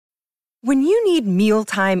When you need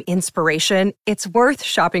mealtime inspiration, it's worth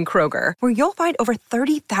shopping Kroger, where you'll find over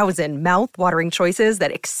 30,000 mouth-watering choices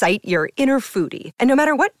that excite your inner foodie. And no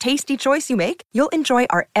matter what tasty choice you make, you'll enjoy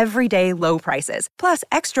our everyday low prices, plus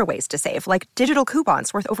extra ways to save, like digital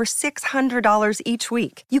coupons worth over $600 each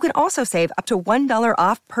week. You can also save up to $1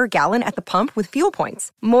 off per gallon at the pump with fuel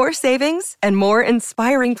points. More savings and more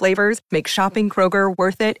inspiring flavors make shopping Kroger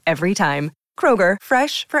worth it every time. Kroger,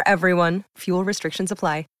 fresh for everyone. Fuel restrictions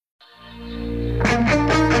apply.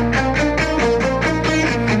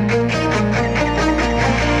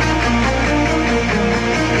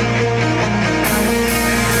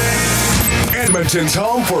 Edmonton's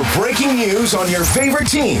home for breaking news on your favorite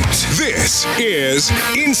teams. This is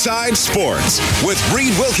Inside Sports with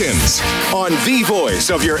Reed Wilkins on the voice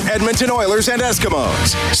of your Edmonton Oilers and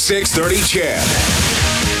Eskimos. 630 CHED.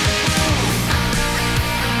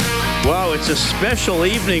 Wow, it's a special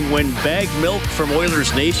evening when Bagged Milk from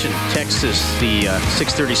Oilers Nation texts us the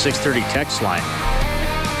 630 text line.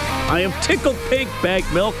 I am tickled pink,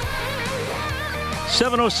 Bagged Milk.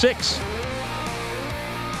 7:06.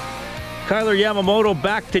 Kyler Yamamoto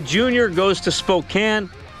back to junior, goes to Spokane.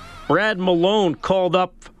 Brad Malone called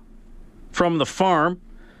up from the farm.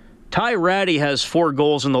 Ty Ratty has 4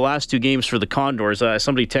 goals in the last 2 games for the Condors.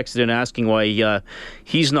 Somebody texted in asking why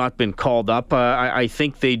he's not been called up. I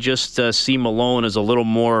think they just see Malone as a little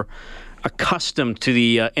more accustomed to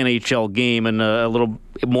the NHL game and a little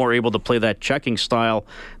more able to play that checking style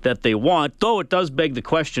that they want. Though it does beg the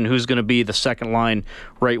question, who's going to be the second line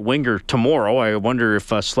right winger tomorrow? I wonder if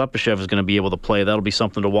Slepyshev is going to be able to play. That'll be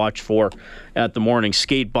something to watch for at the morning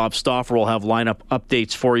skate. Bob Stauffer will have lineup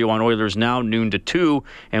updates for you on Oilers Now, noon to 2.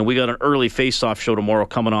 And we got an early face-off show tomorrow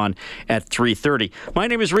coming on at 3:30. My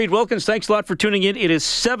name is Reed Wilkins. Thanks a lot for tuning in. It is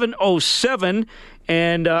 7:07.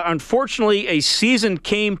 And unfortunately, a season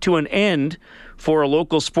came to an end for a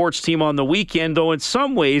local sports team on the weekend, though in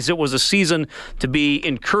some ways it was a season to be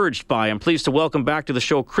encouraged by. I'm pleased to welcome back to the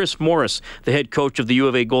show Chris Morris, the head coach of the U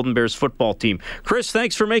of A Golden Bears football team. Chris,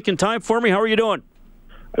 thanks for making time for me. How are you doing?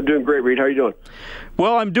 I'm doing great, Reed. How are you doing?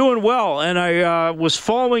 Well, I'm doing well, and I was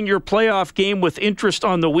following your playoff game with interest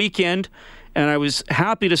on the weekend, and I was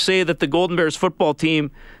happy to say that the Golden Bears football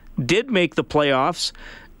team did make the playoffs.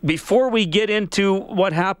 Before we get into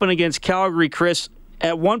what happened against Calgary, Chris,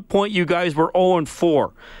 at one point you guys were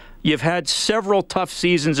 0-4. You've had several tough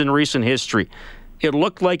seasons in recent history. It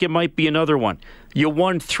looked like it might be another one. You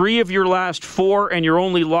won 3 of your last 4, and your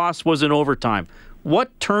only loss was in overtime.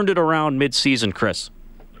 What turned it around mid-season, Chris?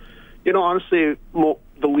 You know, honestly,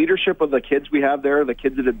 the leadership of the kids we have there, the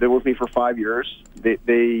kids that have been with me for 5 years,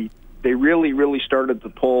 they really, really started to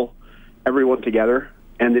pull everyone together.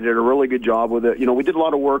 And they did a really good job with it. You know, we did a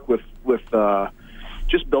lot of work with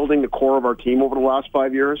just building the core of our team over the last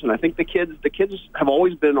 5 years. And I think the kids have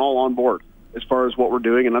always been all on board as far as what we're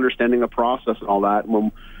doing and understanding the process and all that. And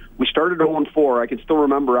when we started 0-4, I can still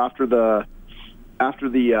remember after the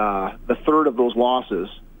third of those losses,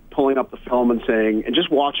 pulling up the film and saying, and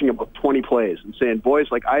just watching about 20 plays and saying,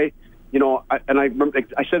 boys, like I remember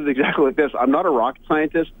I said it exactly like this. I'm not a rocket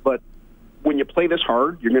scientist, but when you play this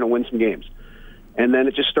hard, you're going to win some games. And then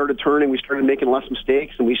it just started turning. We started making less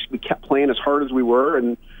mistakes, and we kept playing as hard as we were.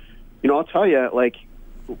 And, you know, I'll tell you, like,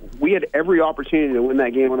 we had every opportunity to win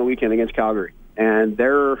that game on the weekend against Calgary. And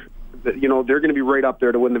they're going to be right up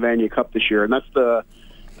there to win the Vanier Cup this year. And that's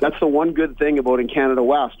the one good thing about in Canada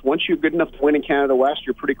West. Once you're good enough to win in Canada West,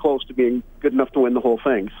 you're pretty close to being good enough to win the whole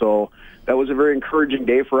thing. So that was a very encouraging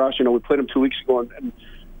day for us. You know, we played them 2 weeks ago and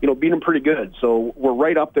you know, beat them pretty good. So we're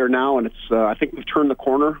right up there now, and it's. I think we've turned the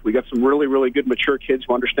corner. We got some really, really good, mature kids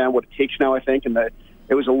who understand what it takes now, I think, and that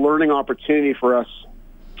it was a learning opportunity for us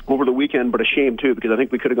over the weekend, but a shame, too, because I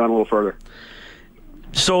think we could have gone a little further.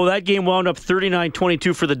 So that game wound up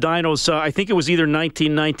 39-22 for the Dinos. I think it was either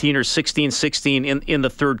 19-19 or 16-16 in the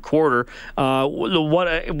third quarter.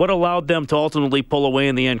 What allowed them to ultimately pull away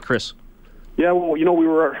in the end, Chris? Yeah, well, you know, we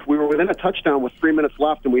were within a touchdown with 3 minutes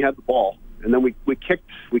left, and we had the ball. And then we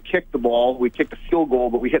kicked the ball. We kicked a field goal,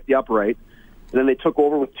 but we hit the upright. And then they took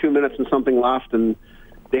over with 2 minutes and something left, and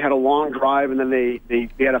they had a long drive. And then they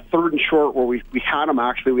had a 3rd and short where we had them,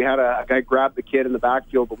 actually. We had a guy grab the kid in the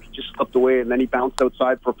backfield, but we just slipped away, and then he bounced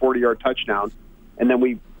outside for a 40-yard touchdown. And then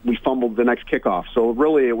we fumbled the next kickoff. So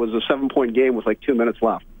really it was a 7-point game with like 2 minutes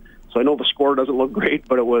left. So I know the score doesn't look great,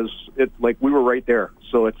 but like we were right there.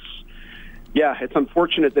 So it's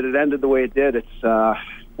unfortunate that it ended the way it did. It's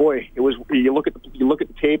boy, it was. You look at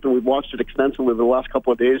the tape, and we've watched it extensively the last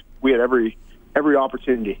couple of days. We had every every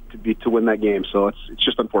opportunity to win that game. So it's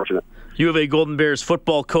just unfortunate. U of A Golden Bears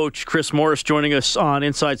football coach Chris Morris joining us on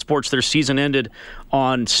Inside Sports. Their season ended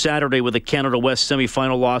on Saturday with a Canada West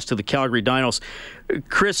semifinal loss to the Calgary Dinos.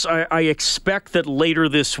 Chris, I expect that later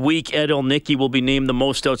this week, Ed Elnicki will be named the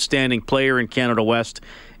most outstanding player in Canada West.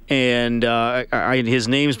 And his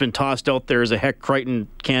name's been tossed out there as a Heck Crichton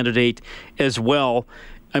candidate as well.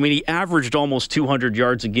 I mean, he averaged almost 200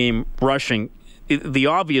 yards a game rushing. The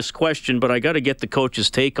obvious question, but I got to get the coach's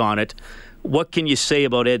take on it. What can you say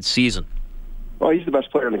about Ed's season? Well, he's the best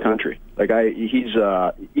player in the country. He's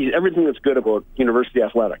everything that's good about university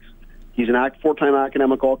athletics. He's an four-time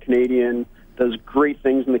academic All-Canadian, does great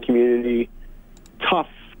things in the community, tough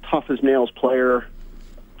as nails player,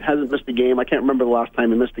 hasn't missed a game. I can't remember the last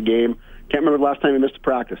time he missed a game. Can't remember the last time he missed a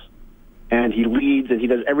practice. And he leads and he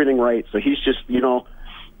does everything right. So he's just, you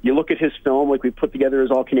look at his film, like we put together his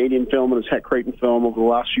All-Canadian film and his Heck Crichton film over the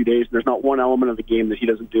last few days, and there's not one element of the game that he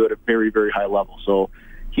doesn't do at a very, very high level. So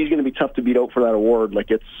he's going to be tough to beat out for that award.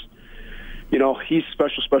 He's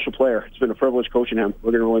a special player. It's been a privilege coaching him.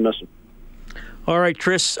 We're going to really miss him. All right,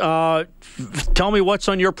 Chris, tell me what's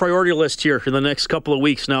on your priority list here in the next couple of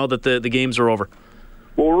weeks now that the games are over.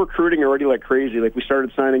 Well, we're recruiting already like crazy. We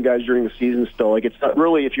started signing guys during the season still. It's not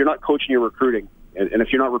really, if you're not coaching, you're recruiting. And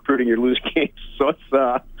if you're not recruiting, you're losing games. So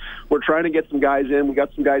we're trying to get some guys in. We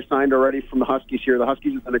got some guys signed already from the Huskies here. The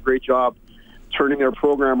Huskies have done a great job turning their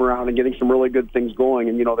program around and getting some really good things going.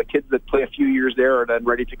 And, the kids that play a few years there are then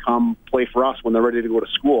ready to come play for us when they're ready to go to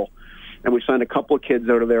school. And we signed a couple of kids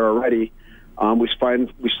out of there already. We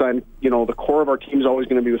signed, the core of our team is always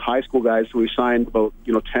going to be with high school guys. So we signed about,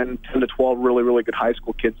 10 to 12 really, really good high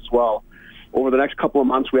school kids as well. Over the next couple of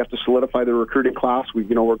months, we have to solidify the recruiting class. We're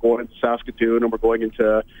going into Saskatoon and we're going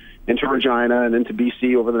into Regina and into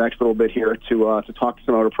BC over the next little bit here to talk to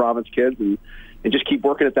some outer province kids and just keep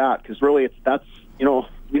working at that, because really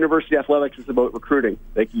university athletics is about recruiting.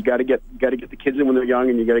 You got to get the kids in when they're young,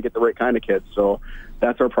 and you got to get the right kind of kids. So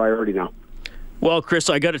that's our priority now. Well, Chris,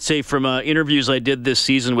 I got to say, from interviews I did this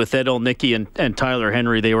season with Ed Elnicki and Tyler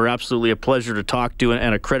Henry, they were absolutely a pleasure to talk to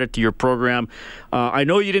and a credit to your program. I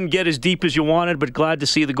know you didn't get as deep as you wanted, but glad to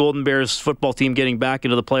see the Golden Bears football team getting back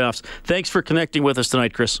into the playoffs. Thanks for connecting with us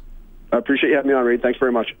tonight, Chris. I appreciate you having me on, Reed. Thanks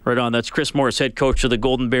very much. Right on. That's Chris Morris, head coach of the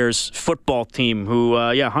Golden Bears football team, who,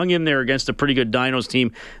 hung in there against a pretty good Dinos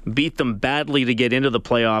team, beat them badly to get into the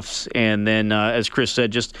playoffs, and then, as Chris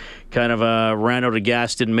said, just kind of ran out of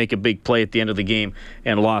gas, didn't make a big play at the end of the game,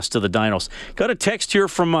 and lost to the Dinos. Got a text here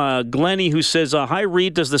from Glennie who says, "Hi,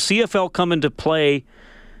 Reed, does the CFL come into play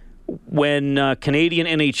when Canadian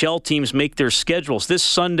NHL teams make their schedules? This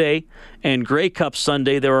Sunday and Grey Cup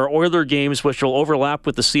Sunday, there are Oiler games which will overlap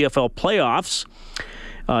with the CFL playoffs.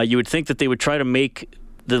 You would think that they would try to make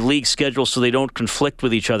the league schedule so they don't conflict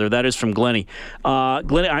with each other." That is from Glennie.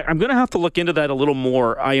 Glennie, I'm going to have to look into that a little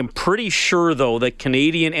more. I am pretty sure, though, that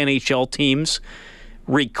Canadian NHL teams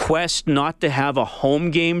request not to have a home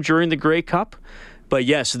game during the Grey Cup. But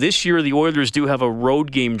yes, this year the Oilers do have a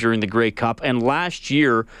road game during the Grey Cup, and last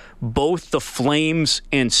year both the Flames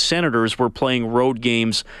and Senators were playing road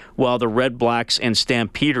games while the Red Blacks and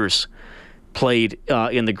Stampeders played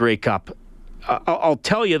in the Grey Cup. I'll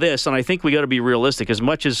tell you this, and I think we got to be realistic. As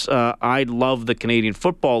much as I love the Canadian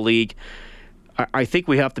Football League, I think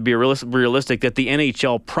we have to be realistic that the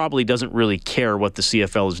NHL probably doesn't really care what the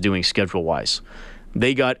CFL is doing schedule-wise.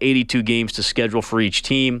 They got 82 games to schedule for each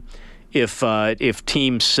team. If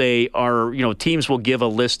teams say teams will give a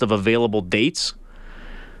list of available dates.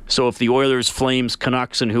 So if the Oilers, Flames,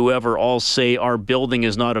 Canucks, and whoever all say our building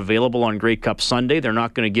is not available on Grey Cup Sunday, they're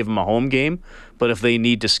not going to give them a home game. But if they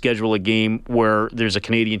need to schedule a game where there's a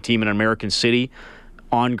Canadian team in an American city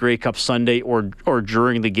on Grey Cup Sunday or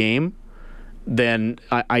during the game, then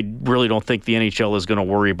I really don't think the NHL is going to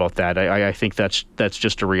worry about that. I think that's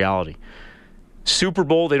just a reality. Super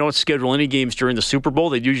Bowl, they don't schedule any games during the Super Bowl.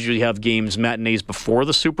 They usually have games, matinees before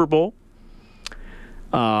the Super Bowl.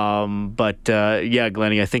 Yeah,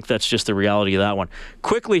 Glennie, I think that's just the reality of that one.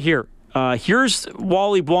 Quickly here, here's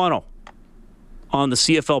Wally Buono on the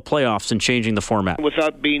CFL playoffs and changing the format.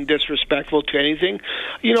 Without being disrespectful to anything,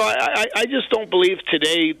 I just don't believe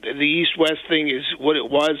today the East-West thing is what it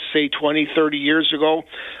was, say, 20, 30 years ago.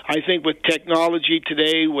 I think with technology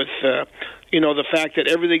today, with the fact that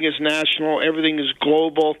everything is national, everything is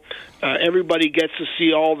global, everybody gets to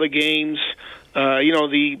see all the games.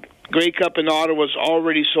 The Grey Cup in Ottawa is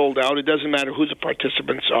already sold out. It doesn't matter who the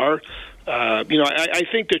participants are. I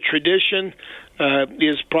think the tradition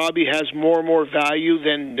probably has more and more value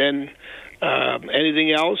than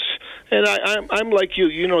anything else. And I'm like you.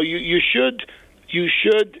 You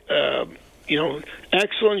should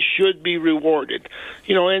excellence should be rewarded.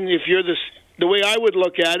 And if you're the way I would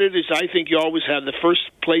look at it is I think you always have the first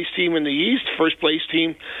place team in the East, first place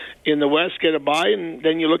team in the West get a bye, and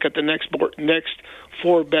then you look at the next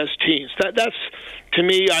four best teams. That's to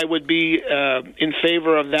me, I would be in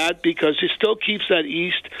favor of that because it still keeps that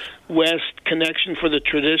East-West connection for the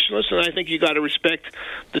traditionalists, and I think you got to respect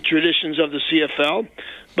the traditions of the CFL.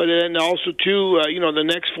 But then also, too, the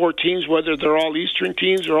next four teams, whether they're all Eastern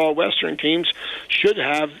teams or all Western teams, should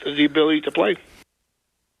have the ability to play.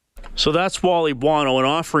 So that's Wally Buono, and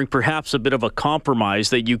offering perhaps a bit of a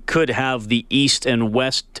compromise that you could have the East and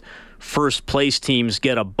West first place teams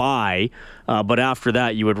get a bye, but after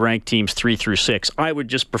that you would rank teams 3 through 6. I would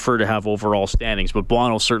just prefer to have overall standings, but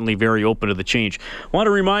Buono's certainly very open to the change. I want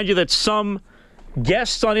to remind you that some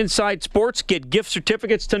guests on Inside Sports get gift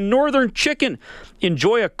certificates to Northern Chicken.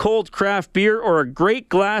 Enjoy a cold craft beer or a great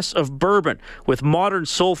glass of bourbon with modern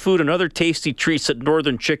soul food and other tasty treats at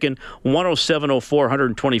Northern Chicken, 10704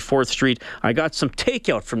 124th Street. I got some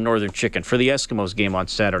takeout from Northern Chicken for the Eskimos game on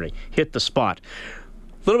Saturday. Hit the spot.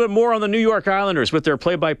 A little bit more on the New York Islanders with their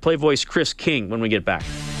play-by-play voice, Chris King, when we get back.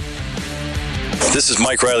 This is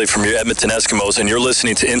Mike Riley from your Edmonton Eskimos, and you're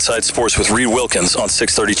listening to Inside Sports with Reed Wilkins on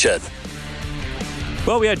 630 CHED.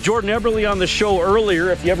 Well, we had Jordan Eberle on the show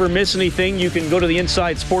earlier. If you ever miss anything, you can go to the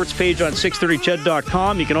Inside Sports page on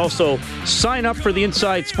 630ched.com. You can also sign up for the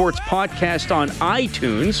Inside Sports podcast on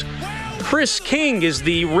iTunes. Chris King is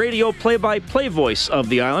the radio play-by-play voice of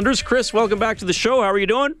the Islanders. Chris, welcome back to the show. How are you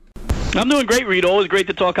doing? I'm doing great, Reed. Always great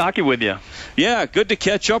to talk hockey with you. Yeah, good to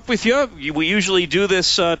catch up with you. We usually do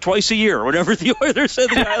this twice a year, whenever the Oilers and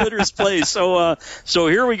the Islanders play. So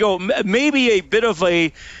here we go. Maybe a bit of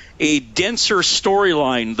a denser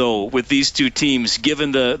storyline, though, with these two teams,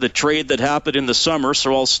 given the trade that happened in the summer.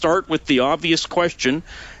 So I'll start with the obvious question.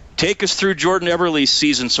 Take us through Jordan Eberle's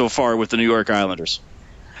season so far with the New York Islanders.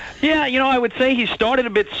 Yeah, I would say he started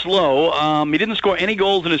a bit slow. He didn't score any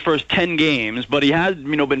goals in his first 10 games, but he has,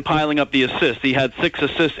 been piling up the assists. He had 6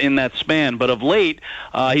 assists in that span, but of late,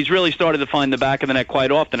 he's really started to find the back of the net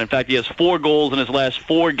quite often. In fact, he has 4 goals in his last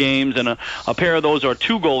 4 games, and a pair of those are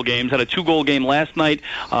 2-goal games. Had a 2-goal game last night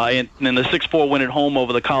in the 6-4 win at home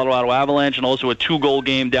over the Colorado Avalanche, and also a 2-goal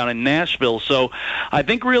game down in Nashville. So I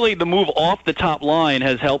think really the move off the top line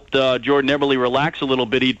has helped Jordan Eberle relax a little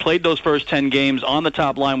bit. He'd played those first 10 games on the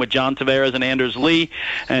top line with John Tavares and Anders Lee,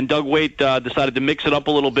 and Doug Waite decided to mix it up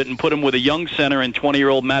a little bit and put him with a young center in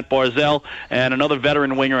 20-year-old Matt Barzal and another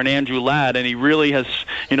veteran winger in Andrew Ladd, and he really has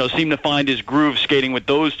seemed to find his groove skating with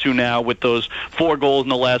those two now with those 4 goals in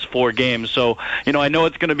the last 4 games. So I know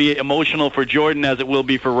it's going to be emotional for Jordan, as it will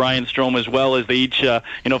be for Ryan Strome as well, as they each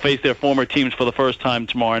face their former teams for the first time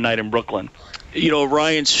tomorrow night in Brooklyn.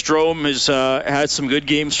 Ryan Strome has had some good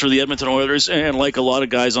games for the Edmonton Oilers, and like a lot of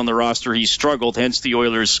guys on the roster, he struggled, hence the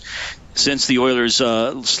Oilers'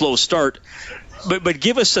 slow start. But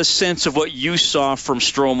give us a sense of what you saw from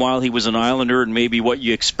Strome while he was an Islander, and maybe what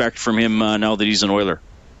you expect from him now that he's an Oiler.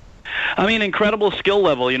 Incredible skill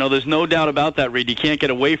level. There's no doubt about that, Reed. You can't get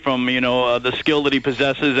away from, the skill that he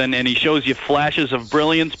possesses, and he shows you flashes of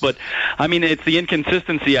brilliance. But, it's the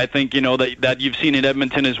inconsistency, I think, that you've seen in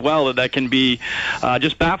Edmonton as well, that can be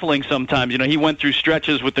just baffling sometimes. He went through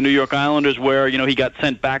stretches with the New York Islanders where, he got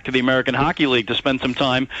sent back to the American Hockey League to spend some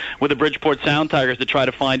time with the Bridgeport Sound Tigers to try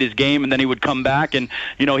to find his game, and then he would come back and,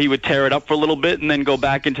 he would tear it up for a little bit and then go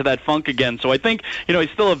back into that funk again. So I think,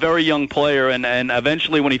 he's still a very young player, and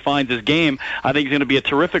eventually when he finds his game, I think he's going to be a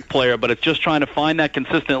terrific player, but it's just trying to find that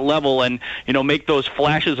consistent level and, make those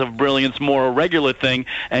flashes of brilliance more a regular thing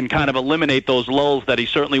and kind of eliminate those lulls that he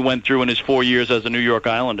certainly went through in his 4 years as a New York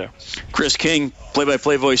Islander. Chris King,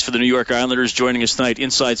 play-by-play voice for the New York Islanders, joining us tonight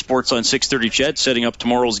Inside Sports on 630 CHED, setting up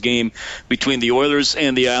tomorrow's game between the Oilers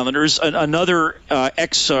and the Islanders. Another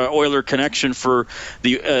ex-Oiler connection for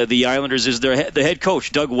the Islanders is the head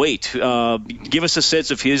coach, Doug Waite. Give us a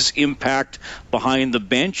sense of his impact behind the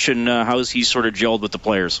bench and how he's sort of gelled with the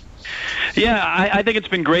players. Yeah, I think it's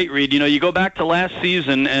been great, Reed. You go back to last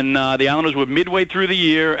season, and the Islanders were midway through the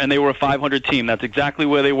year, and they were a 500 team. That's exactly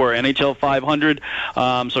where they were, NHL 500.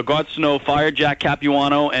 So Garth Snow fired Jack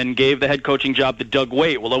Capuano and gave the head coaching job to Doug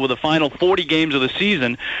Waite. Well, over the final 40 games of the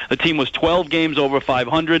season, the team was 12 games over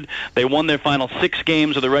 500. They won their final 6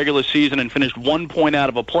 games of the regular season and finished 1 point out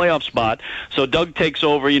of a playoff spot. So Doug takes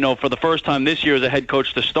over, for the first time this year as a head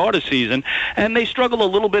coach to start a season, and they struggled a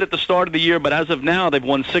little bit at the start of the year, but as of now, they've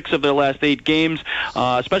won 6 of their last 8 games,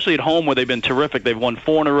 especially at home where they've been terrific. They've won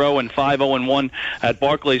 4 in a row and 5-0-1 at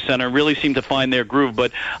Barclays Center. Really seem to find their groove.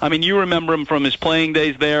 But, I mean, you remember him from his playing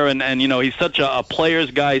days there, and you know, he's such a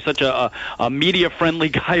player's guy, such a media-friendly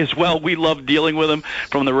guy as well. We love dealing with him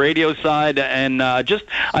from the radio side, and I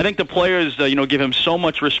think the players, give him so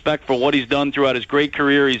much respect for what he's done throughout his great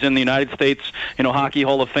career. He's in the United States, Hockey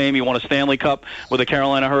Hall of Fame. He won a Stanley Cup with the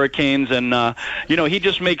Carolina Hurricanes, and he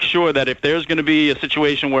just makes sure that if there's going to be a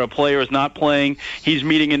situation where a player is not playing, he's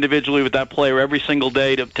meeting individually with that player every single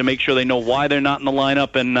day to make sure they know why they're not in the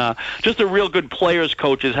lineup. And just a real good players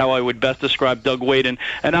coach is how I would best describe Doug Weight. And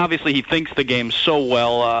obviously he thinks the game so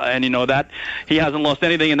well, and that he hasn't lost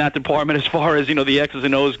anything in that department as far as the X's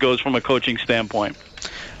and O's goes from a coaching standpoint.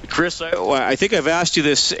 Chris, I think I've asked you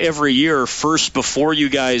this every year, first before you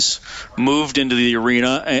guys moved into the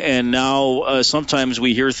arena, and now sometimes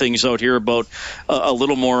we hear things out here about a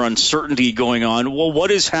little more uncertainty going on. Well, what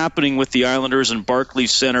is happening with the Islanders and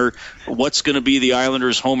Barclays Center? What's going to be the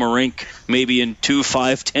Islanders' home rink maybe in 2,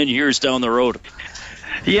 5, 10 years down the road?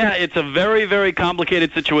 Yeah, it's a very, very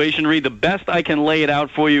complicated situation, Reed. The best I can lay it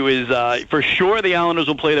out for you is for sure the Islanders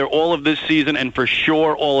will play there all of this season and for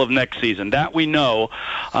sure all of next season. That we know.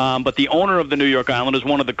 But the owner of the New York Islanders,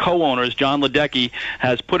 one of the co-owners, John Ledecky,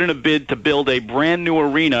 has put in a bid to build a brand new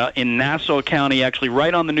arena in Nassau County, actually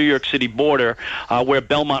right on the New York City border, where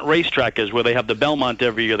Belmont Racetrack is, where they have the Belmont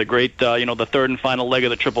every year, the great, the third and final leg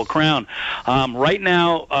of the Triple Crown. Right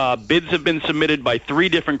now, bids have been submitted by 3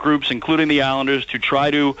 different groups, including the Islanders, to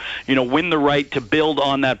try to win the right to build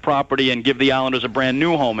on that property and give the Islanders a brand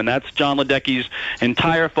new home. And that's John Ledecky's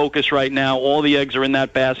entire focus right now. All the eggs are in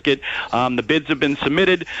that basket. The bids have been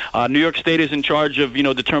submitted. New York State is in charge of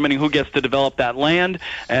determining who gets to develop that land,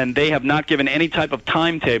 and they have not given any type of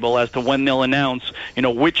timetable as to when they'll announce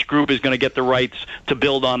which group is going to get the rights to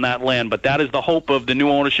build on that land. But that is the hope of the new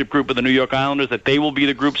ownership group of the New York Islanders, that they will be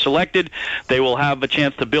the group selected. They will have a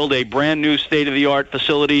chance to build a brand new state-of-the-art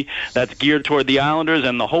facility that's geared toward the Islanders.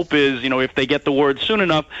 And the hope is, if they get the word soon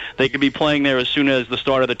enough, they could be playing there as soon as the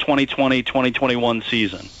start of the 2020-2021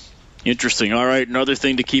 season. Interesting. All right, another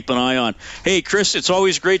thing to keep an eye on. Hey, Chris, it's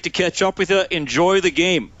always great to catch up with you. Enjoy the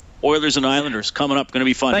game. Oilers and Islanders coming up. Going to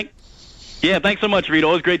be fun. Thanks so much, Reed.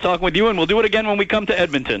 Always great talking with you, and we'll do it again when we come to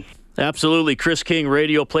Edmonton. Absolutely. Chris King,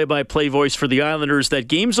 radio play-by-play voice for the Islanders. That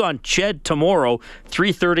game's on Ched tomorrow,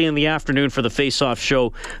 3:30 in the afternoon for the face-off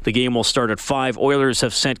show. The game will start at 5. Oilers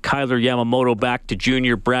have sent Kyler Yamamoto back to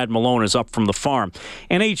junior. Brad Malone is up from the farm.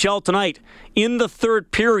 NHL tonight. In the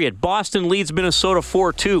third period, Boston leads Minnesota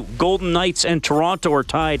 4-2. Golden Knights and Toronto are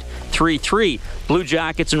tied 3-3. Blue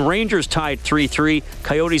Jackets and Rangers tied 3-3.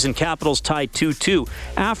 Coyotes and Capitals tied 2-2.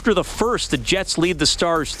 After the first, the Jets lead the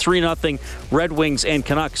Stars 3-0. Red Wings and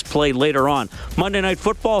Canucks play later on. Monday Night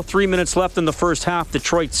Football, 3 minutes left in the first half.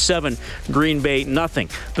 Detroit 7, Green Bay 0.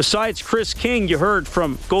 Besides Chris King, you heard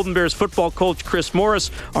from Golden Bears football coach Chris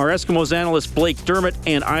Morris, our Eskimos analyst Blake Dermott,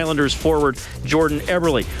 and Islanders forward Jordan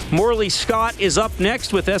Eberle. Morley Scott is up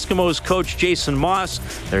next with Eskimos coach Jason Moss.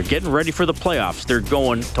 They're getting ready for the playoffs. They're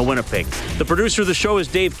going to Winnipeg. The producer of the show is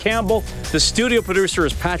Dave Campbell. The studio producer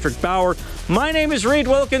is Patrick Bauer. My name is Reed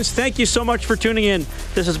Wilkins. Thank you so much for tuning in.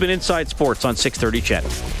 This has been Inside Sports on 630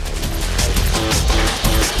 Ched.